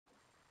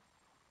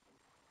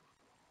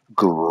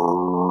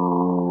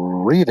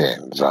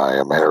Greetings. I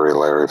am Harry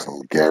Larry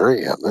from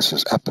Gary, and this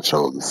is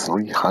episode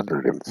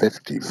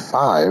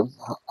 355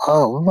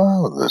 of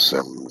The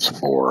Sims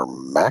for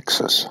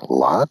Maxis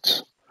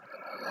Lots.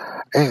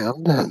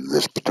 And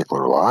this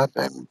particular lot,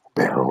 and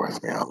bear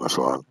with me on this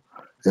one,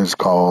 is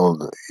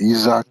called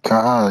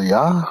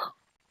Izakaya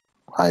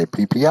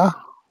Ippai.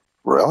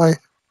 Really?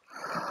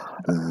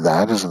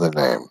 That is the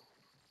name.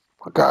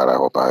 God, I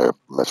hope I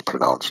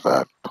mispronounced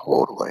that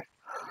totally.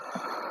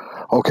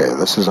 Okay,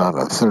 this is on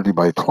a 30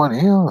 by 20.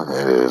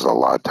 It is a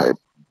lot type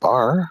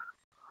bar.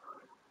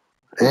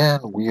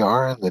 And we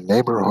are in the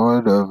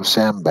neighborhood of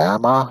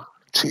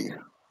Sambamachi.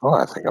 Oh,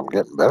 I think I'm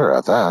getting better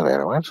at that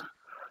anyways.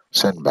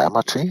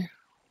 Sambamachi.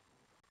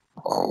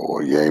 Oh,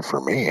 yay for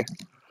me.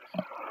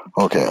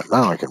 Okay,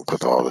 now I can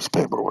put all this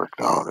paperwork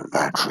down and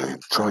actually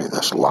enjoy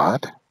this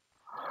lot.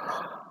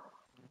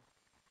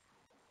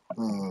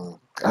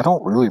 I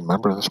don't really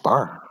remember this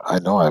bar. I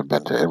know I've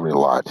been to every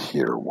lot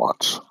here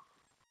once.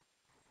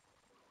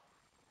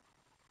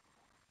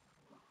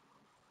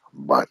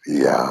 But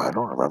yeah, I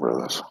don't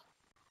remember this.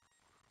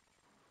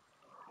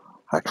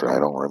 Actually, I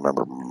don't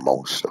remember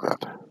most of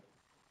it.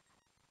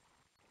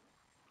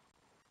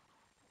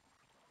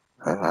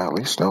 And at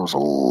least I was a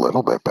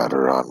little bit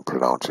better on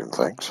pronouncing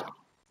things.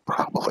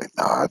 Probably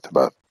not,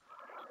 but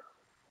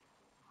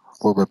a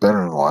little bit better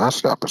than the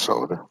last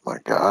episode. My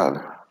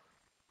God.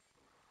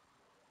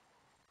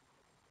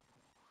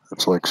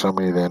 It's like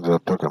somebody had ended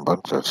up taking a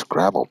bunch of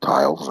Scrabble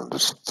tiles and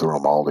just threw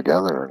them all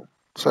together and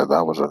said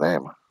that was a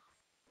name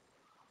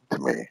to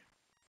me.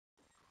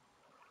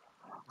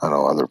 I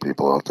know other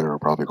people out there are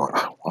probably going,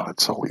 well,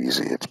 it's so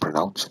easy. It's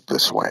pronounced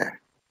this way.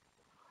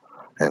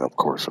 And of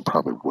course, it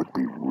probably would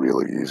be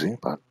really easy,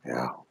 but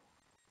yeah,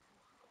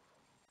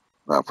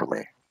 not for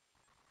me.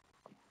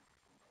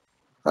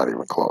 Not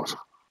even close.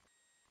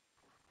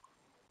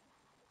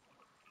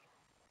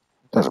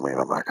 Doesn't mean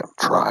I'm not going to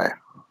try.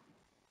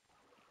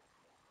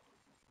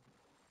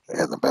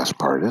 And the best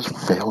part is,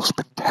 fail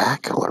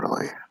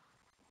spectacularly.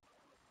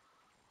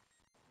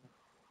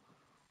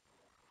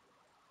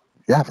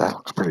 Yeah, that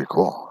looks pretty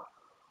cool.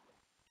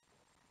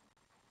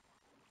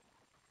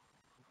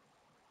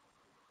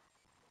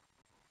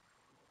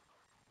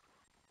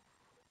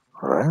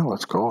 All right,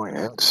 let's go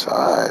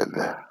inside.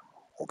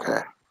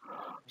 Okay,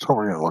 so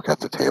we're going to look at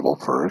the table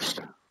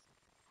first.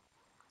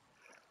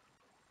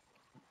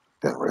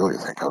 Didn't really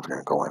think I was going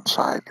to go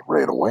inside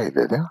right away,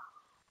 did you?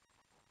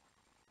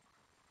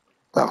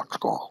 That looks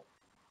cool.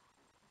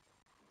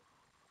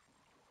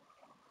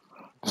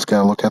 Just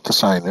got to look at the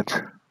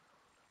signage.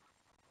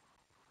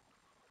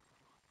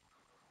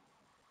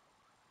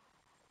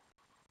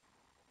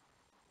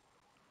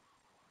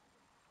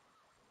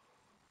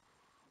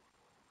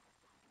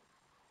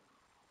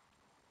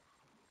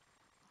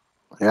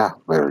 Yeah,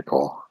 very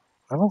cool.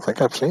 I don't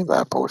think I've seen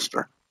that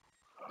poster.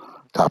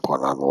 Top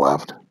one on the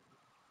left.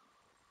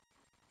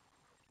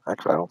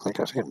 Actually, I don't think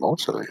I've seen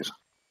most of these.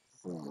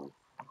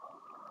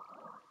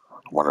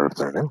 Wonder if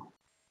they're new.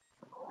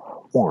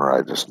 Or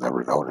I just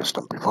never noticed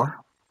them before.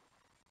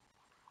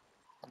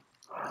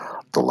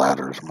 The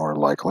latter is more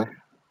likely.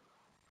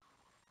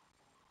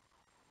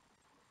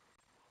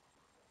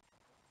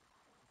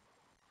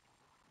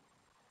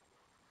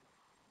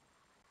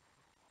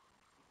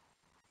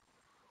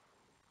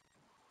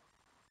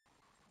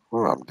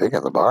 Ooh, I'm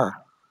digging the bar.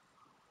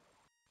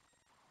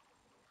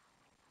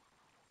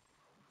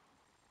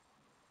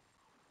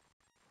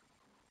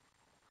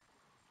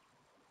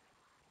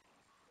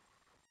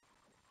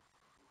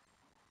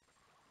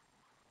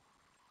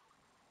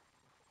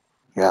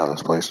 Yeah,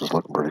 this place is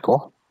looking pretty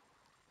cool.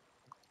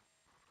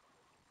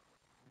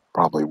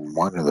 Probably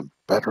one of the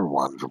better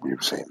ones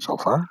we've seen so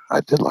far. I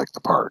did like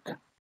the park.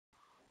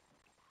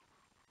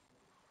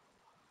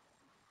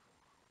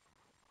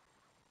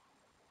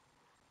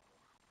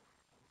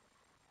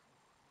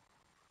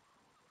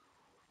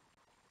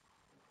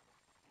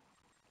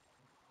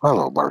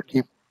 Hello,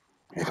 barkeep.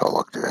 You don't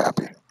look too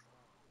happy.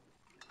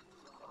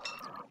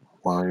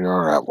 While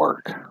you're at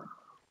work.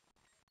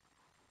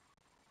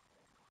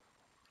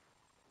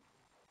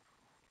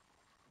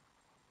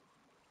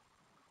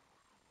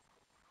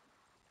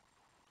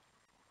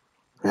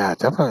 Yeah, I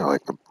definitely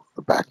like the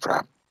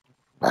backdrop.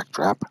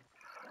 Backdrop?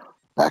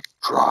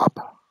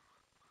 Backdrop.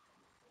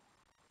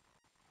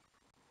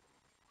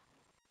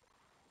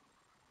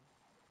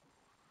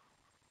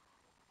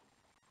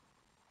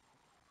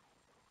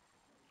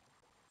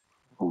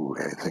 Ooh,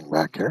 anything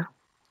back here?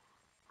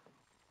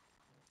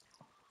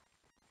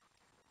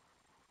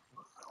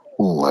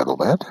 A little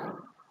bit.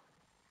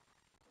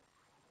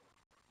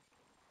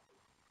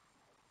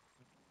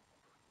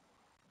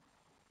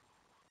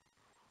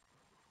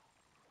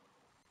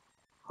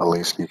 At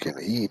least you can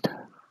eat.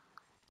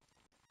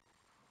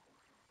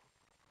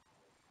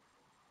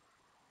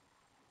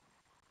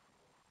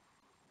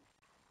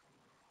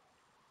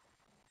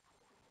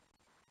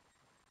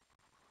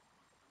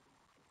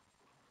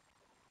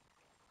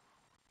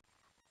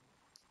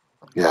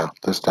 Yeah,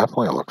 this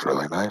definitely looks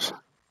really nice.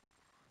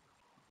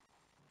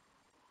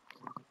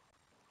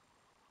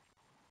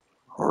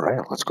 All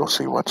right, let's go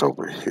see what's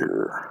over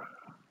here.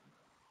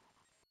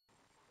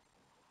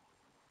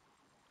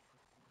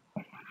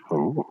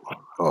 Ooh,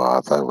 oh,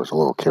 I thought it was a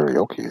little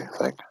karaoke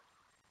thing.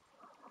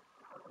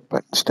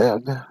 But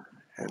instead,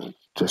 it's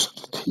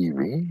just a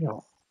TV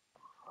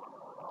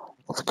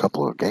with a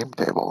couple of game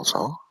tables,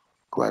 huh?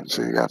 Glad to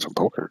see you got some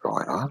poker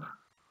going on.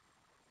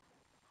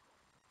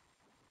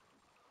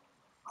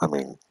 I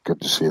mean,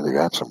 good to see they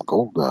got some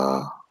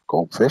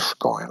goldfish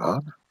going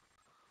on.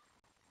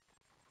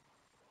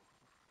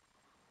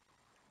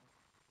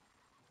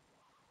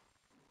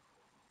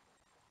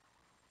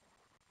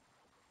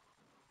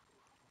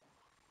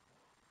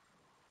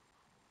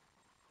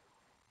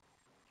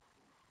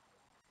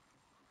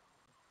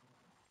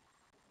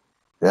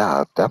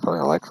 Yeah, I definitely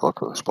like the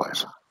look of this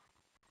place.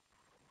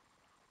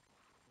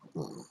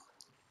 Hmm.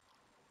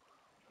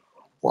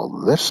 Well,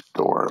 this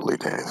door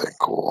lead to anything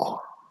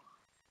cool?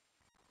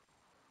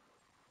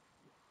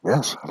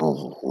 Yes,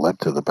 it'll lead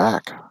to the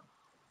back.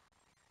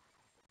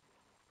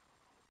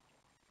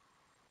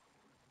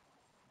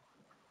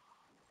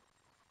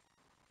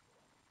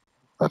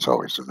 That's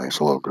always a nice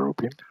little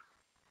grouping.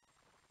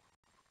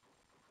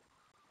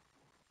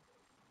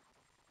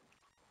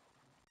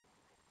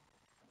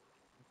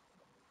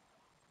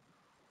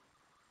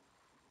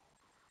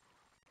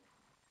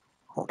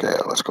 Okay,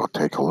 let's go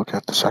take a look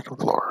at the second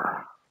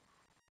floor.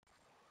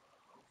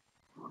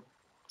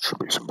 Should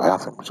be some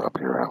bathrooms up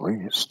here at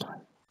least.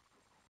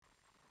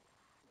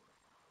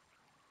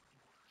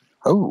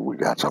 Oh, we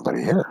got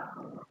somebody here.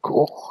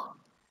 Cool.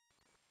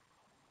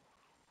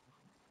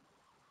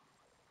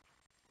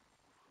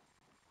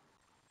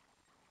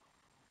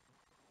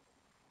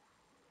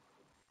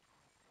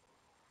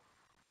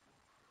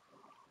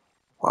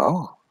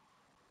 Wow.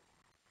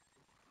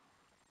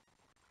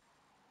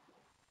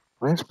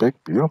 Nice big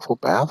beautiful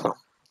bathroom.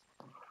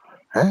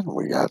 And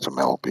we got some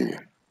LP.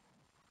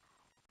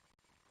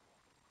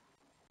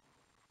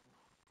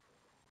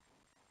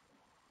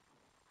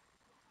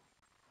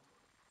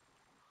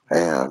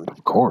 And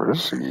of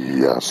course,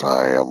 yes,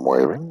 I am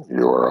waving.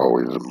 You are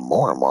always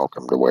more than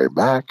welcome to wave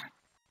back.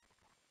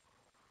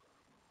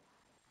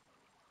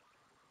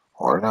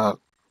 Or not.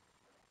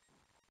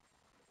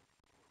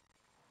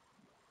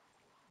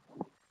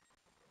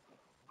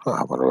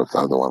 I wonder if the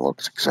other one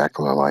looks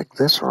exactly like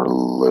this or a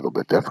little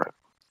bit different.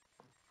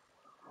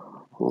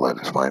 Let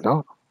us find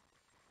out.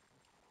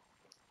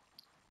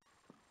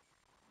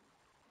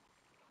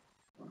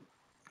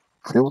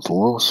 Feels a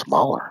little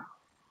smaller,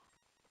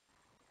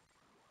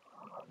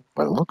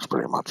 but it looks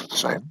pretty much the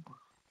same.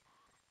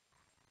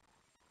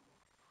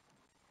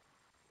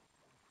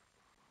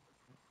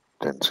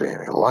 Didn't see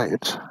any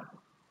lights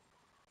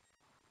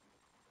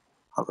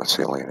on the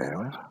ceiling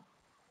anyways.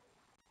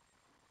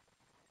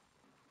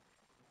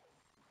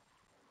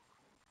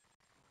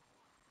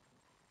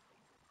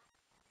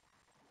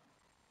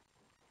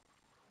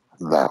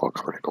 That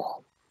looks pretty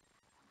cool.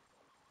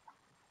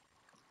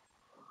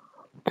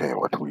 Okay,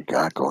 what do we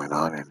got going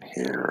on in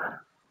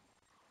here?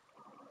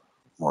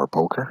 More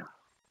poker?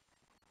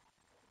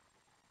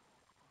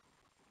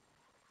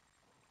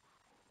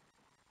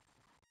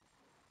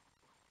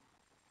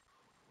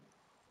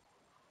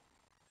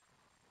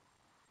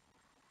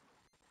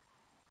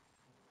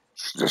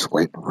 Just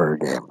waiting for a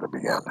game to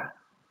begin.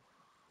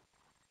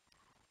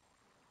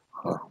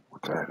 Huh,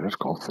 what did I just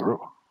go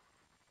through?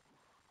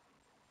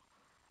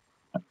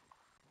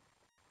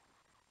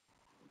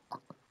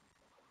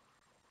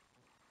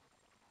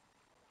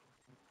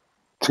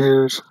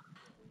 Cheers.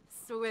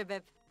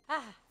 Swibib.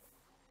 Ah.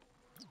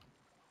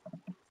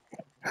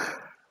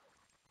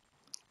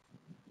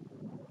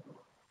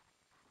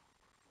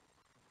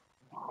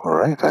 All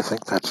right, I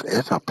think that's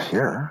it up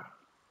here.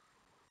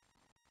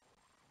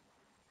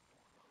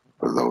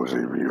 For those of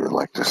you who would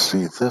like to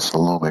see this a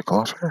little bit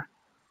closer.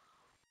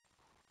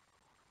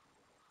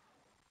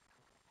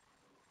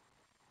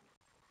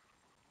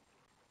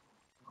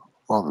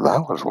 Well,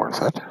 that was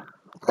worth it.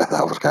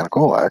 That was kind of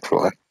cool,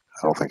 actually.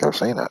 I don't think I've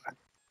seen it.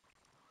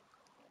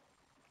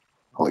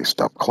 At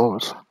least up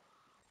close.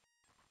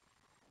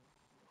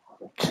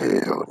 Okay,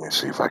 let me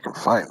see if I can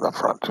find the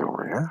front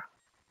over here.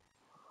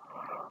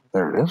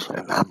 There it is,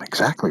 and I'm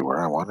exactly where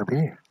I want to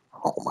be.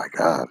 Oh my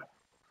god.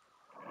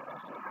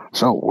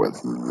 So, with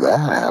that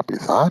happy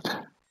thought,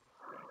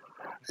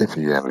 if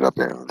you ended up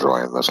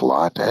enjoying this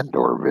lot and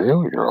or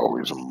video, you're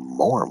always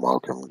more than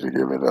welcome to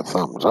give it a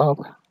thumbs up.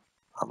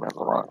 I'm in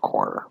the wrong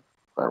corner.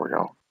 There we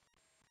go.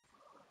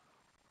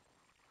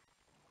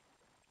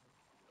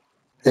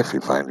 If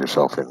you find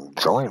yourself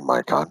enjoying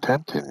my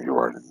content and you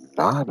are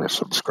not a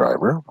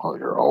subscriber, well,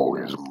 you're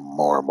always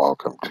more than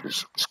welcome to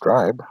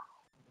subscribe.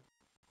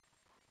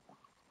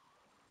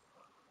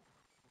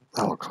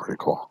 That looks pretty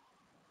cool.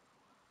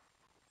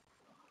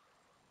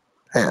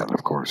 And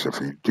of course, if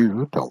you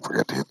do, don't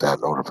forget to hit that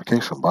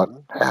notification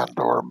button and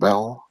or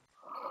bell.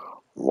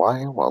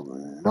 Why? Well,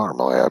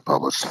 normally I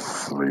publish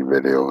 3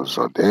 videos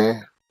a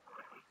day,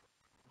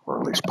 or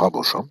at least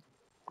publish them.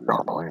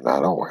 Normally,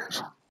 not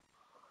always.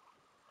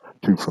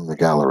 2 from the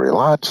gallery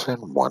lots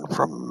and 1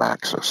 from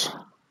Maxis.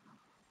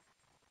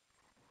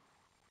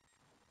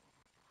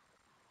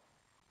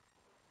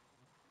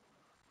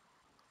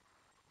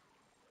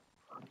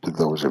 to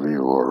those of you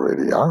who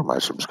already are my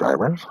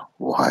subscribers,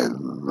 why,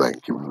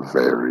 thank you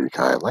very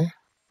kindly.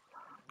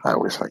 I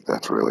always think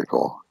that's really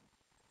cool.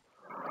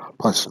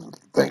 Plus,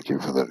 thank you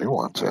for the new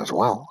ones as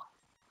well.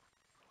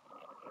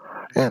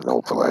 And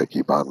hopefully I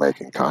keep on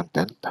making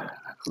content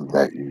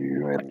that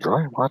you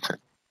enjoy watching.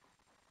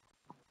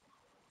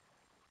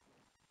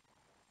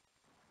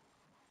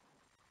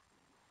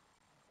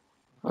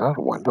 Is that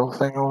a window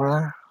thing over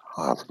there?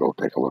 I'll have to go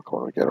take a look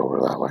when we get over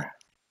that way.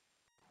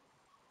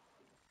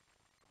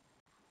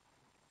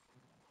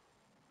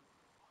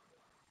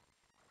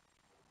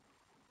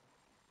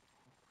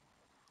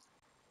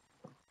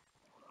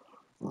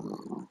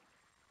 Hmm.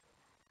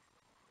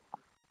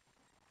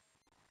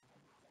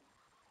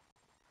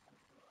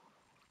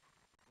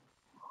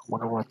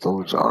 Wonder what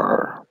those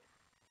are.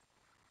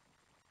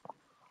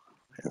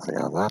 Anything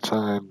on that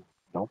side?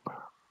 Nope.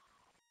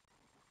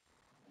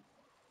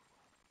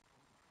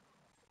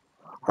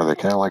 Are they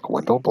kind of like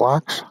window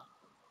blocks?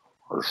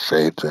 Or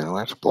shades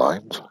anyways?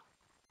 Blinds?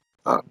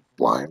 Not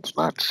blinds,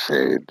 not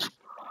shades.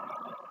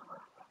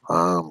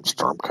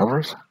 Storm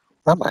covers?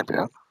 That might be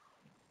it.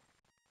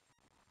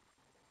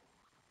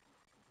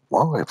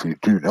 Well, if you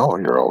do know,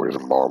 you're always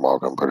more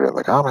welcome to put it in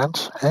the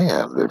comments.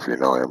 And if you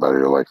know anybody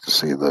who'd like to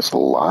see this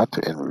lot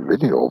in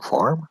video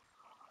form,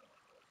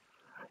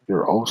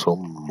 you're also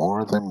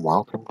more than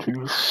welcome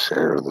to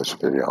share this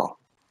video.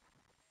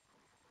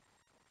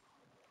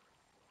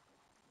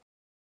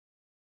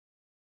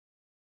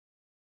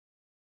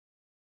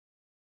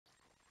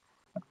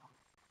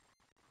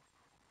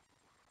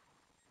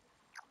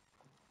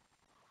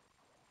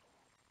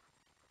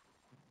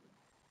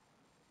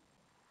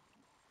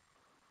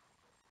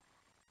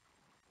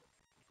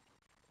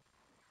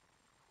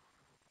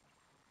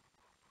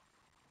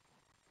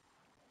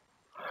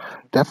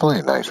 Definitely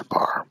a nice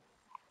bar.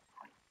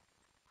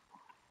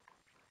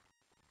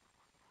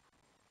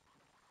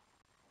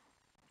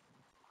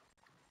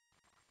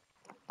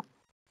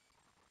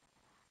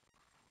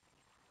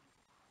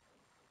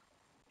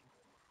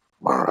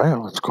 Alright,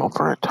 let's go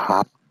for a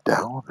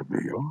top-down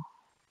view.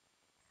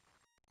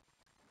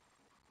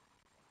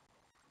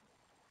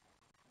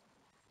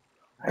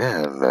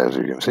 And as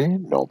you can see,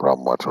 no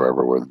problem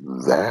whatsoever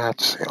with that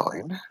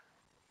ceiling.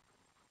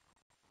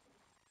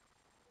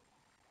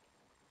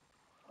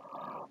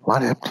 A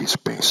lot of empty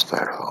space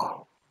there,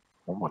 though.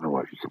 I wonder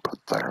what you could put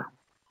there.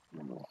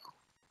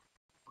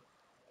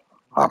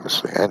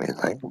 Obviously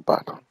anything,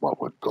 but what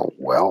would go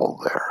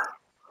well there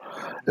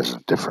is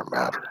a different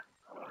matter.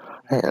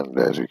 And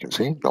as you can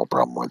see, no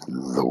problem with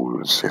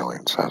those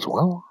ceilings as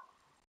well.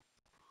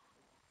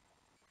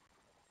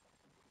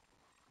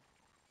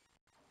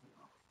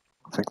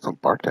 I think the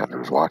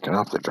bartender is walking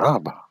off the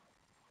job.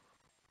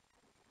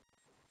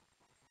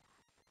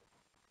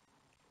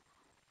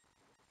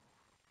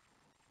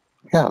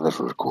 Yeah, this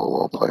was a cool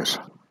little place.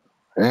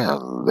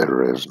 And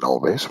there is no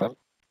basement.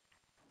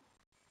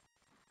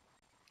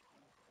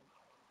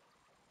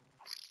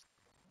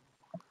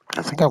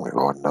 I think I'm going to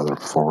go another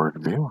forward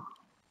view.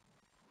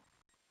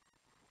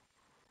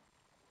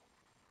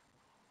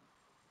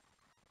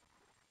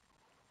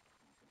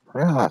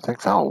 Yeah, I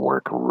think that'll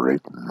work right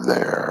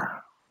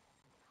there.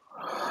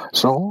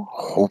 So,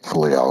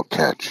 hopefully I'll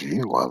catch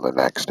you on the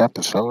next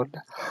episode.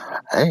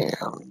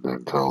 And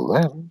until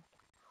then,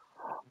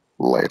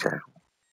 later.